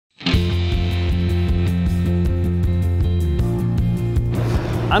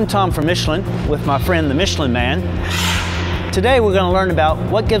I'm Tom from Michelin with my friend the Michelin Man. Today we're going to learn about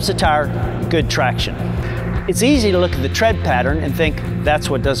what gives a tire good traction. It's easy to look at the tread pattern and think that's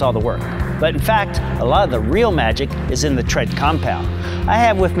what does all the work. But in fact, a lot of the real magic is in the tread compound. I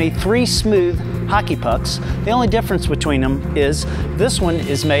have with me 3 smooth hockey pucks. The only difference between them is this one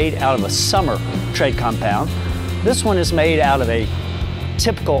is made out of a summer tread compound. This one is made out of a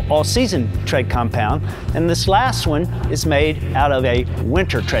typical all-season tread compound, and this last one is made out of a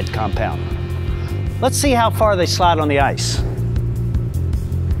winter tread compound. Let's see how far they slide on the ice.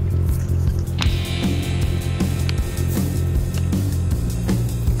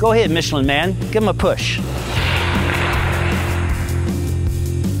 Go ahead, Michelin Man, give them a push.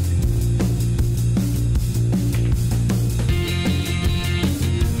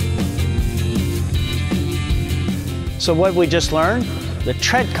 So what we just learned? The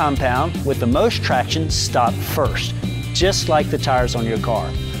tread compound with the most traction stopped first, just like the tires on your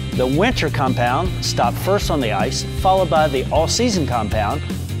car. The winter compound stopped first on the ice, followed by the all-season compound,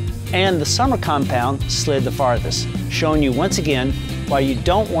 and the summer compound slid the farthest, showing you once again why you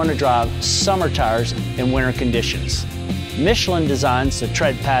don't want to drive summer tires in winter conditions. Michelin designs the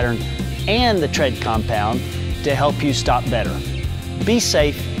tread pattern and the tread compound to help you stop better. Be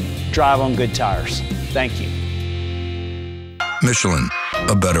safe, drive on good tires. Thank you. Michelin,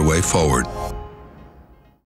 a better way forward.